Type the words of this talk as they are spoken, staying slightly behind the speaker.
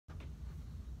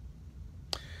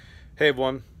Hey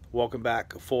everyone, welcome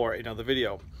back for another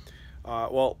video.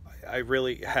 Well, I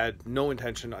really had no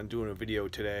intention on doing a video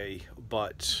today,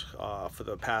 but for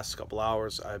the past couple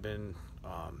hours I've been,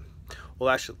 well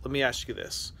actually, let me ask you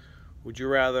this. Would you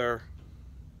rather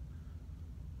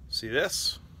see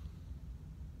this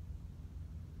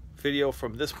video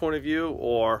from this point of view,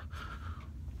 or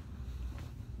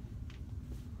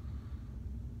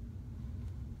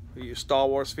you Star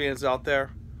Wars fans out there?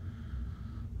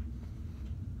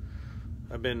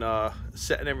 I've been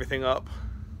setting everything up.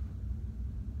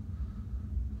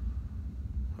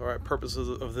 Alright, purposes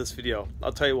of this video.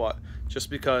 I'll tell you what, just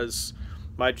because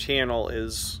my channel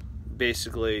is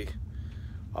basically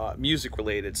music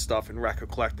related stuff and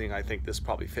record collecting, I think this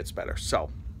probably fits better. So,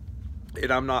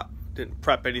 and didn't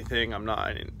prep anything.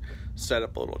 I didn't set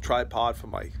up a little tripod for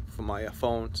my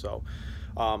phone. So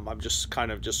I'm just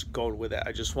kind of just going with it.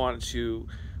 I just wanted to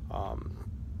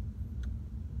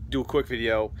do a quick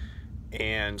video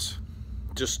and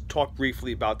just talk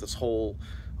briefly about this whole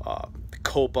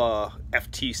COPPA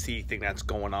FTC thing that's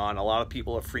going on. A lot of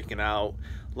people are freaking out.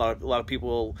 A lot of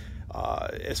people,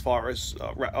 as far as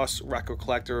us record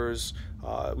collectors,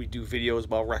 we do videos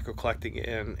about record collecting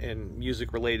and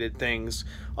music related things.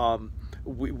 I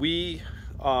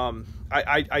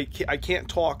can't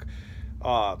talk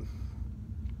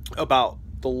about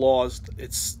the laws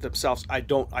themselves. I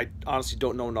honestly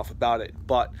don't know enough about it,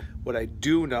 but what I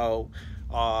do know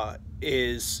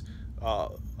is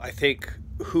I think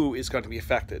who is going to be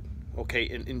affected. Okay,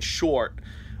 in short,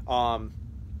 who's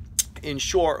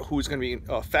going to be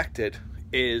affected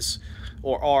is,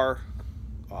 or are,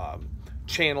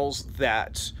 channels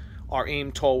that are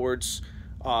aimed towards,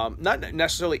 not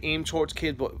necessarily aimed towards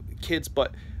kids,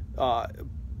 but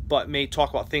may talk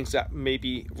about things that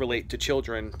maybe relate to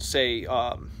children. Say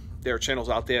there are channels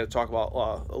out there that talk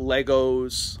about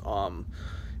Legos,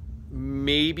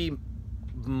 maybe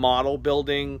model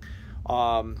building.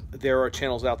 There are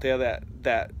channels out there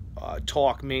that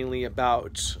talk mainly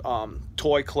about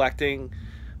toy collecting.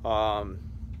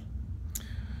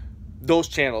 Those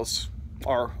channels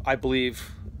are, I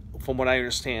believe, from what I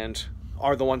understand,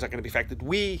 are the ones that are going to be affected.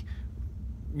 We,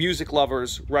 music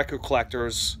lovers, record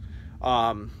collectors,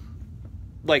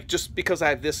 like, just because I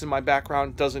have this in my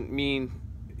background doesn't mean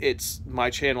my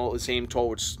channel is aimed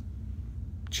towards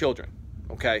children.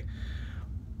 Okay,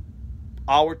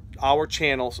 our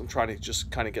channels, I'm trying to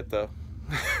just kind of get the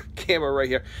camera right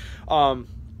here.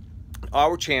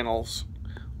 Our channels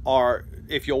are,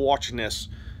 if you're watching this,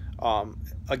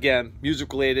 again,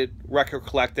 music related, record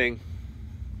collecting.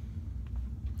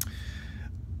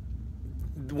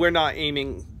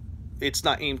 It's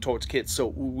not aimed towards kids, so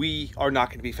we are not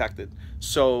going to be affected.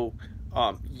 So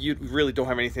you really don't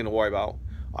have anything to worry about.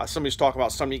 Somebody's talking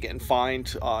about somebody getting fined.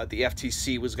 The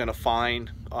FTC was going to fine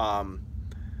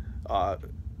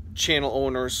channel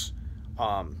owners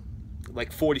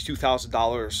like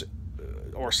 $42,000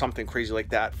 or something crazy like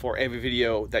that for every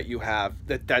video that you have.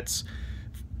 That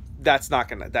is not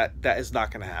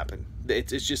gonna happen.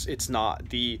 It's not.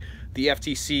 The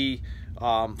FTC,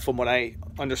 from what I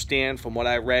understand, from what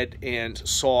I read and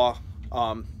saw,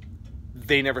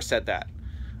 they never said that.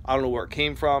 I don't know where it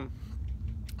came from,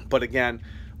 but again,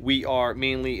 we are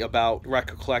mainly about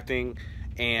record collecting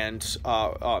and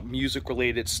music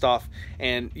related stuff.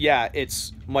 And yeah,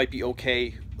 might be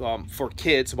okay for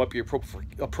kids. It might be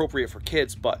appropriate for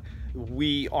kids, but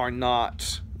we are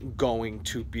not going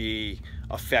to be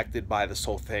affected by this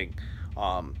whole thing.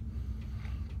 And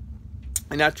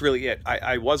that's really it.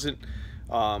 I wasn't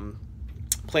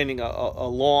planning a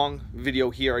long video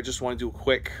here. I just want to do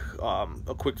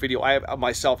a quick video. I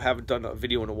myself haven't done a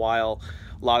video in a while.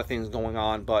 A lot of things going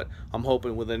on, but I'm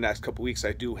hoping within the next couple weeks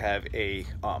I do have a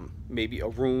maybe a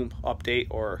room update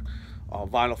or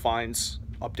vinyl finds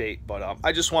update. But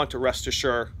I just want to rest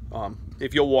assured,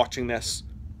 if you're watching this,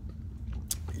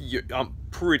 I'm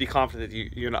pretty confident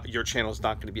that your channel is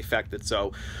not going to be affected.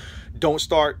 So don't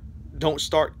start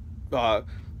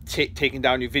taking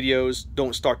down your videos.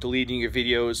 Don't start deleting your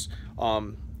videos.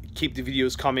 Keep the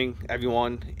videos coming,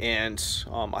 everyone, and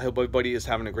I hope everybody is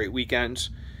having a great weekend.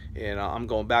 And I'm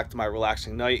going back to my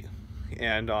relaxing night,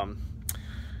 and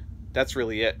that's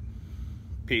really it.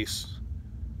 Peace.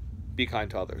 Be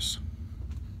kind to others.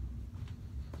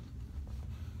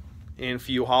 And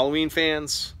for you Halloween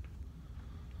fans,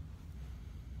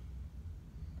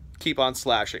 keep on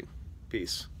slashing.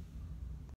 Peace.